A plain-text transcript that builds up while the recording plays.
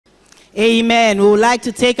Amen. We would like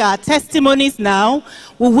to take our testimonies now.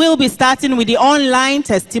 We will be starting with the online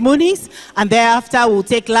testimonies, and thereafter we'll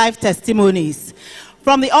take live testimonies.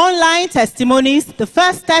 From the online testimonies, the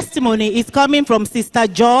first testimony is coming from Sister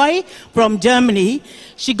Joy from Germany.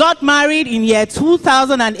 She got married in year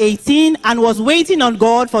 2018 and was waiting on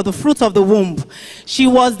God for the fruit of the womb. She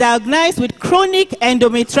was diagnosed with chronic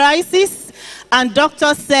endometriosis, and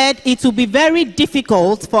doctors said it would be very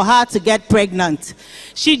difficult for her to get pregnant.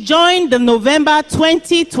 She joined the November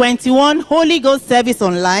 2021 Holy Ghost service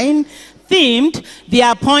online, themed The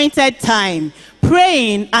Appointed Time,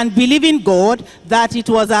 praying and believing God that it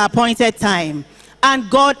was her appointed time. And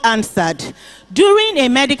God answered. During a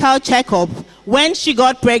medical checkup, when she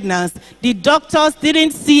got pregnant, the doctors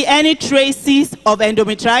didn't see any traces of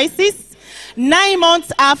endometriosis. 9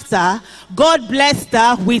 months after, God blessed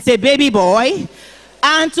her with a baby boy.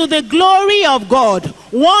 And to the glory of God,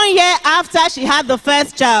 1 year after she had the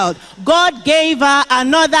first child, God gave her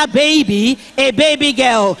another baby, a baby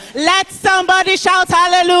girl. Let somebody shout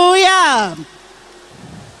hallelujah.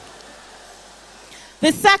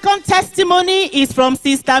 The second testimony is from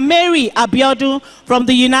Sister Mary Abiodun from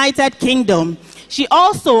the United Kingdom. She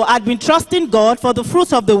also had been trusting God for the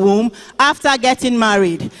fruit of the womb after getting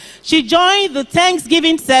married. She joined the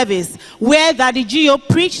Thanksgiving service where Daddy Gio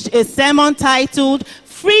preached a sermon titled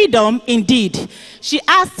Freedom Indeed. She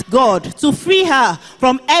asked God to free her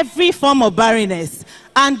from every form of barrenness,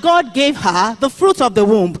 and God gave her the fruit of the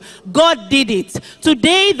womb. God did it.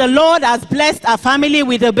 Today the Lord has blessed our family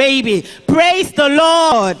with a baby. Praise the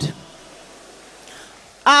Lord.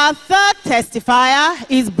 Our third testifier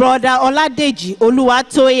is Brother Oladeji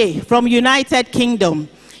Oluwatoye from United Kingdom.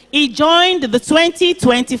 He joined the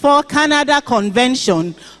 2024 Canada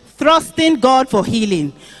Convention, trusting God for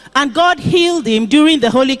healing. And God healed him during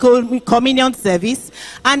the Holy Communion service,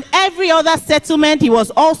 and every other settlement he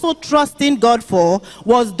was also trusting God for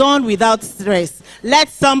was done without stress. Let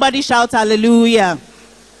somebody shout hallelujah.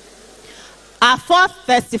 Our fourth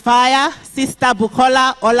testifier, Sister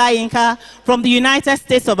Bukola Olayinka from the United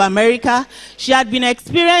States of America. She had been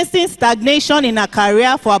experiencing stagnation in her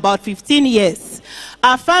career for about 15 years.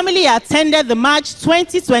 Our family attended the March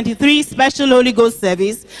 2023 Special Holy Ghost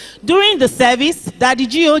service. During the service, Daddy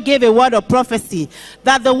Gio gave a word of prophecy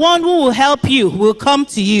that the one who will help you will come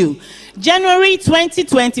to you. January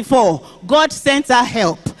 2024, God sent her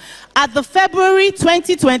help. At the February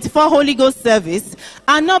 2024 Holy Ghost service,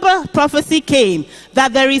 another prophecy came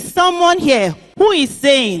that there is someone here who is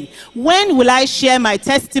saying, when will I share my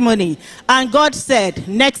testimony? And God said,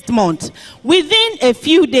 next month. Within a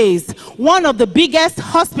few days, one of the biggest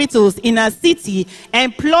hospitals in our city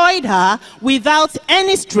employed her without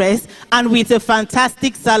any stress and with a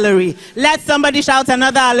fantastic salary. Let somebody shout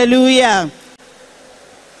another hallelujah.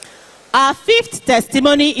 Our fifth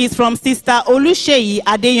testimony is from Sister Oluseyi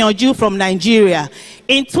Adeyanju from Nigeria.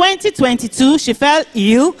 In 2022, she fell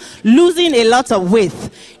ill, losing a lot of weight.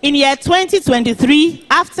 In year 2023,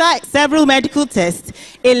 after several medical tests,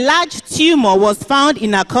 a large tumor was found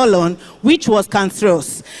in her colon, which was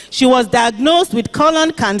cancerous. She was diagnosed with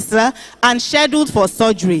colon cancer and scheduled for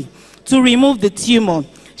surgery to remove the tumor.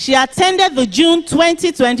 She attended the June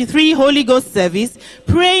 2023 Holy Ghost service,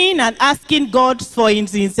 praying and asking God for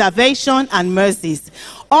his intervention and mercies.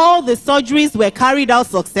 All the surgeries were carried out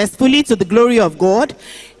successfully to the glory of God.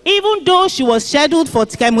 Even though she was scheduled for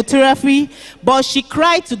chemotherapy, but she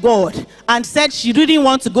cried to God and said she didn't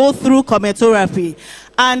want to go through chemotherapy.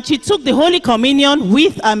 And she took the Holy Communion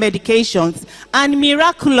with her medications, and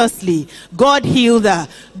miraculously, God healed her.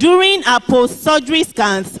 During her post-surgery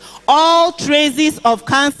scans, all traces of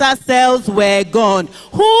cancer cells were gone.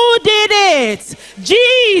 Who did it?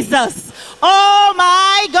 Jesus. Oh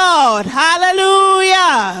my God.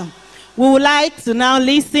 Hallelujah. We would like to now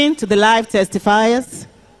listen to the live testifiers.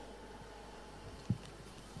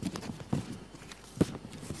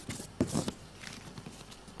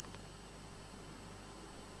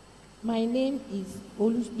 My name is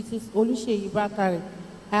Mrs. Oluseyi Bakare.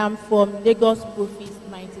 I am from Lagos Province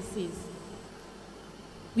 96.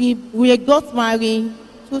 We got married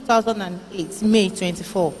 2008, May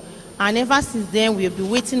 24. And ever since then, we have been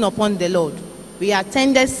waiting upon the Lord. We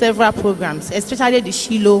attended several programs, especially the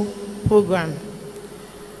Shiloh program.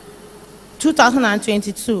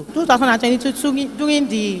 2022, during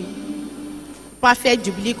the Perfect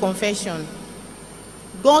Jubilee Confession,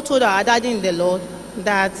 God told our daddy in the Lord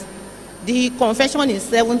that the confession is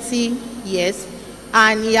 70 years,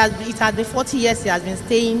 and it has been 40 years he has been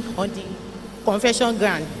staying on the confession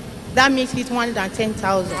ground. That makes it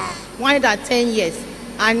 110,000, 110 years.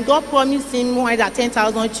 And God promised him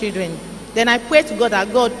 110,000 children. Then I prayed to God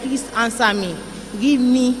that, God, please answer me. give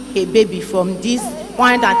me a baby from this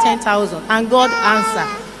 110,000, and God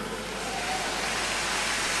answered.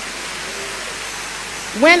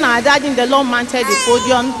 When our dad in the Lord mounted the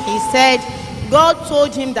podium, he said, God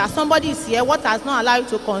told him that somebody is here, what has not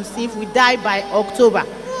allowed you to conceive will die by October.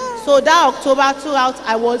 So that October throughout,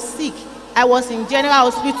 I was sick. I was in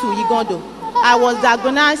General Hospital, Igondo. I was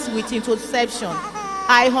diagnosed with interception.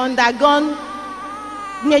 I undergone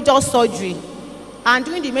major surgery. And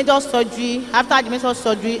during the major surgery, after the major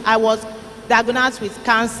surgery, I was diagnosed with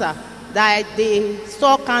cancer, that they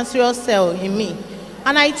saw cancerous cell in me.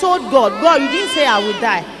 And I told God, God, you didn't say I will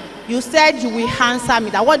die. You said you will answer me,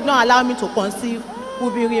 that what did not allow me to conceive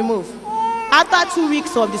will be removed. After 2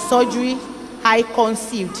 weeks of the surgery, I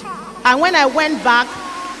conceived. And when I went back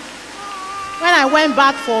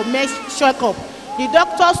for next checkup, the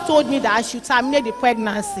doctors told me that I should terminate the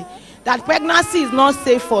pregnancy. That pregnancy is not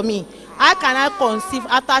safe for me. How can I conceive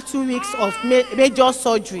after 2 weeks of major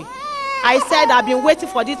surgery? I said I've been waiting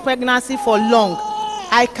for this pregnancy for long.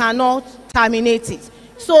 I cannot terminate it.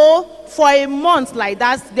 So for a month like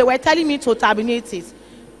that, they were telling me to terminate it.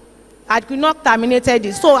 I could not terminate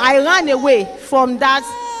it. So I ran away from that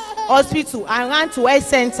hospital. I ran to a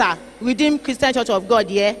center, Redeemed Christian Church of God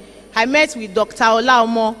here. I met with Dr.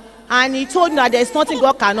 Olaomo, and he told me that there's nothing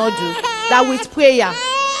God cannot do, that with prayer,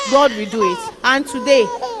 God will do it. And today,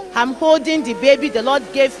 I'm holding the baby the Lord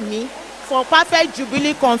gave me for perfect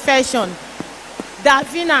Jubilee confession.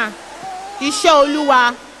 Davina,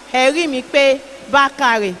 Isheoluwa, Herimipe,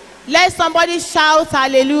 Bakare. Let somebody shout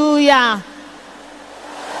hallelujah.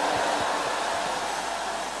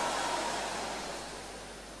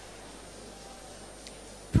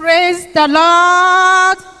 Praise the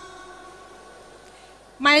Lord.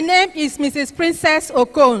 My name is Mrs. Princess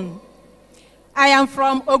Okon. I am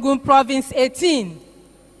from Ogun Province 18.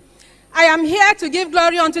 I am here to give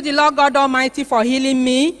glory unto the Lord God Almighty for healing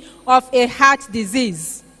me of a heart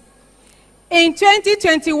disease. In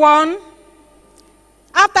 2021,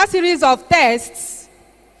 after a series of tests,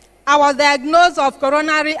 I was diagnosed of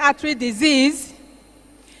coronary artery disease,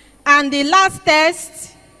 and the last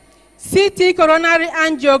test, CT coronary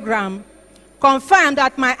angiogram, confirmed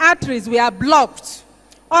that my arteries were blocked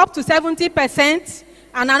up to 70%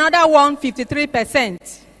 and another one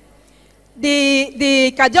 53%.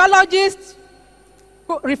 The cardiologist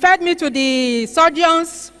referred me to the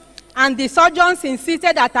surgeons, and the surgeons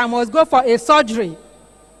insisted that I must go for a surgery.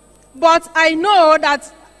 But I know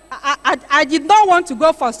that I did not want to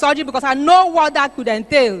go for surgery because I know what that could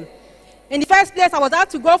entail. In the first place, I was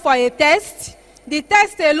asked to go for a test. The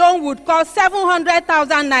test alone would cost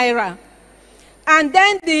 700,000 naira. And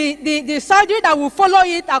then the surgery that will follow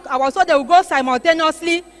it, I was told they will go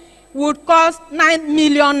simultaneously, would cost 9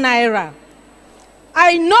 million naira.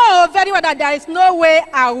 I know very well that there is no way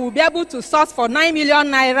I will be able to source for 9 million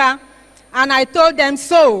naira, and I told them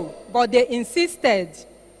so, but they insisted.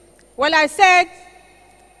 Well, I said,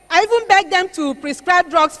 I even begged them to prescribe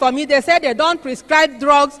drugs for me. They said they don't prescribe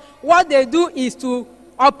drugs. What they do is to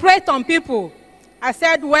operate on people. I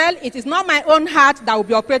said, well, it is not my own heart that will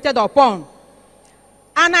be operated upon.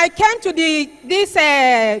 And I came to this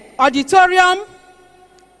auditorium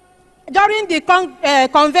during the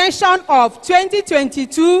convention of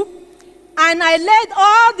 2022, and I laid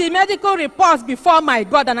all the medical reports before my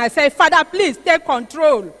God, and I said, Father, please take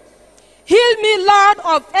control. Heal me, Lord,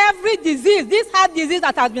 of every disease, this heart disease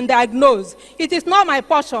that has been diagnosed. It is not my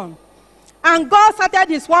portion. And God started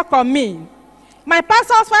his work on me. My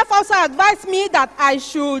pastor's wife also advised me that I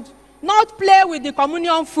should not play with the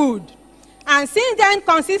communion food. And since then,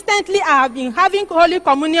 consistently, I have been having Holy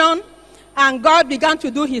Communion, and God began to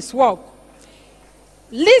do his work.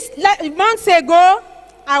 Months ago,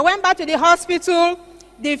 I went back to the hospital.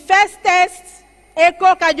 The first test,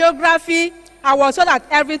 echocardiography, I was told that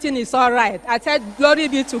everything is all right. I said, glory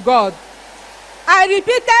be to God. I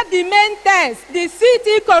repeated the main test, the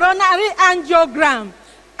CT coronary angiogram,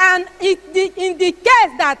 and it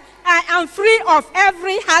indicates that I am free of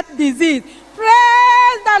every heart disease.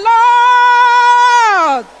 Praise the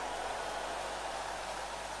Lord!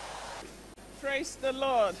 Praise the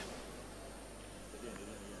Lord.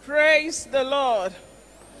 Praise the Lord.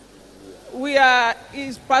 We are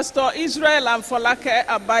Pastor Israel and Folake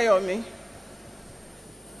Abayomi.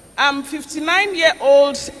 I'm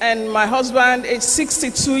 59-year-old and my husband is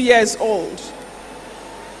 62 years old.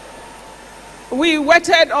 We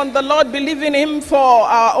waited on the Lord, believing him for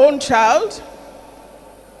our own child.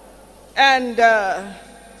 And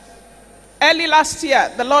early last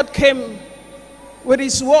year, the Lord came with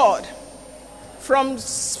his word from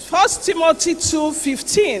 1 Timothy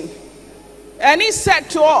 2:15. And he said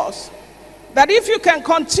to us that if you can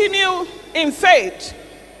continue in faith,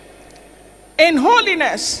 in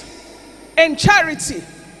holiness, in charity,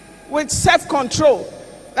 with self-control,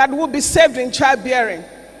 that we'll be saved in childbearing.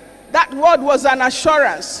 That word was an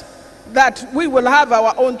assurance that we will have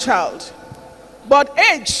our own child. But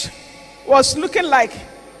age was looking like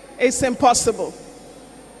it's impossible.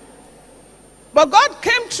 But God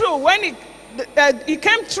came through when he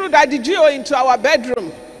came through Daddy Gio into our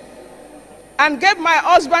bedroom and gave my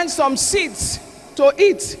husband some seeds to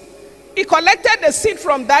eat. He collected the seed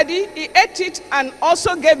from Daddy, he ate it, and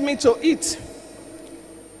also gave me to eat.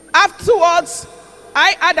 Afterwards,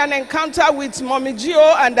 I had an encounter with Mommy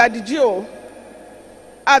Gio and Daddy Gio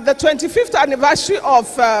at the 25th anniversary of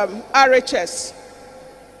RHS.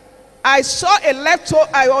 I saw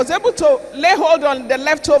I was able to lay hold on the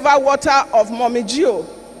leftover water of Mommy Gio.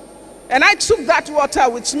 And I took that water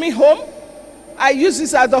with me home. I used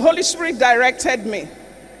it as the Holy Spirit directed me.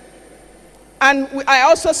 And I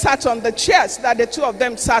also sat on the chairs that the two of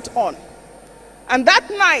them sat on. And that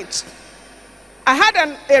night, I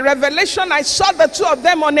had a revelation. I saw the two of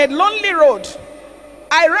them on a lonely road.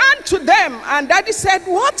 I ran to them, and Daddy said,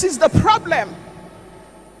 "What is the problem?"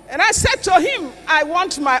 And I said to him, "I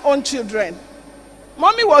want my own children."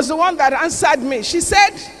 Mommy was the one that answered me. She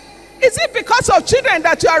said, "Is it because of children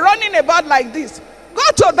that you are running about like this? Go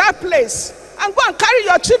to that place and go and carry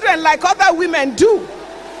your children like other women do."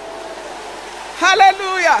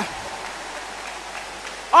 Hallelujah.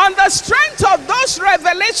 On the strength of those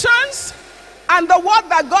revelations and the word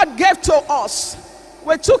that God gave to us,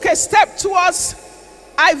 we took a step towards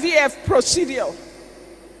IVF procedure.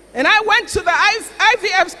 And I went to the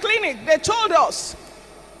IVF clinic. They told us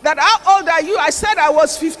that, "How old are you?" I said I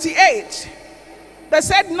was 58. They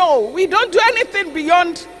said, "No, we don't do anything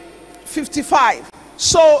beyond 55.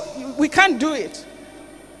 So we can't do it."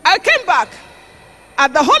 I came back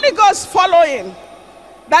at the Holy Ghost following.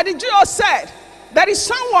 Daddy Gio said, "There is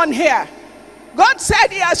someone here. God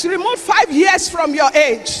said he has removed 5 years from your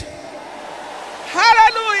age."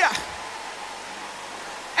 Hallelujah.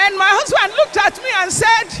 And my husband looked at me and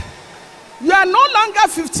said, "You are no longer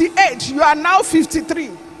 58, you are now 53.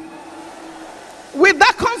 With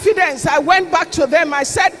that confidence, I went back to them. I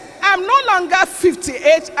said, "I'm no longer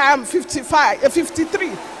 58, I am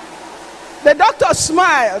 53. The doctor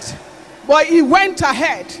smiled, but he went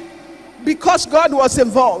ahead because God was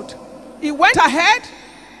involved. He went ahead,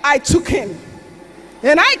 I took him.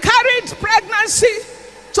 And I carried pregnancy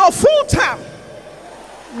to full term.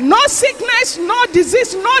 No sickness, no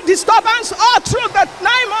disease, no disturbance all through the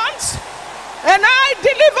 9 months. And I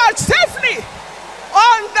delivered safely.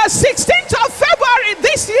 On the 16th of February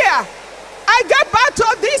this year, I gave birth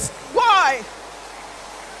to this boy,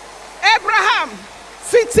 Abraham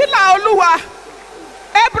Fitila Oluwa.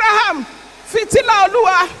 Abraham Fitila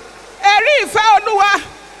Oluwa. Eri Ife Oluwa.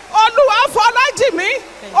 Oluwa Folajimi.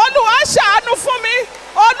 Oluwa Ṣàánú fún mi.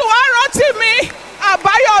 Oluwa rántí mi.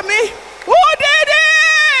 Àbáyọ̀mí. Who did it?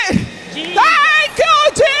 Jesus. Thank you,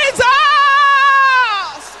 Jesus.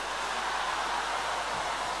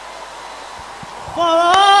 For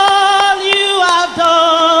all you have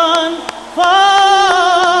done for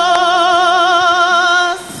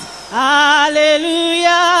us.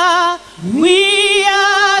 Hallelujah. We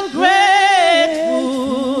are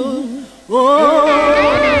grateful. Oh.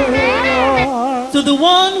 To the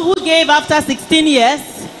one who gave after 16 years,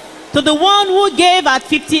 to the one who gave at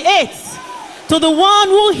 58, to the one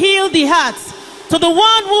who healed the hearts, to the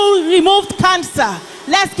one who removed cancer.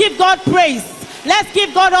 Let's give God praise. Let's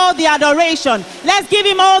give God all the adoration. Let's give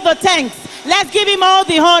him all the thanks. Let's give him all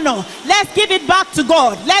the honor. Let's give it back to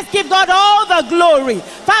God. Let's give God all the glory.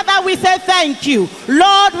 Father, we say thank you.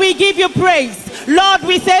 Lord, we give you praise. Lord,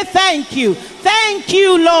 we say thank you. Thank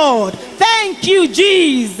you, Lord. Thank you,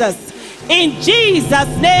 Jesus. In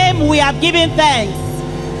Jesus' name we have given thanks.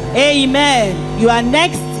 Amen. You are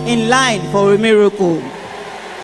next in line for a miracle.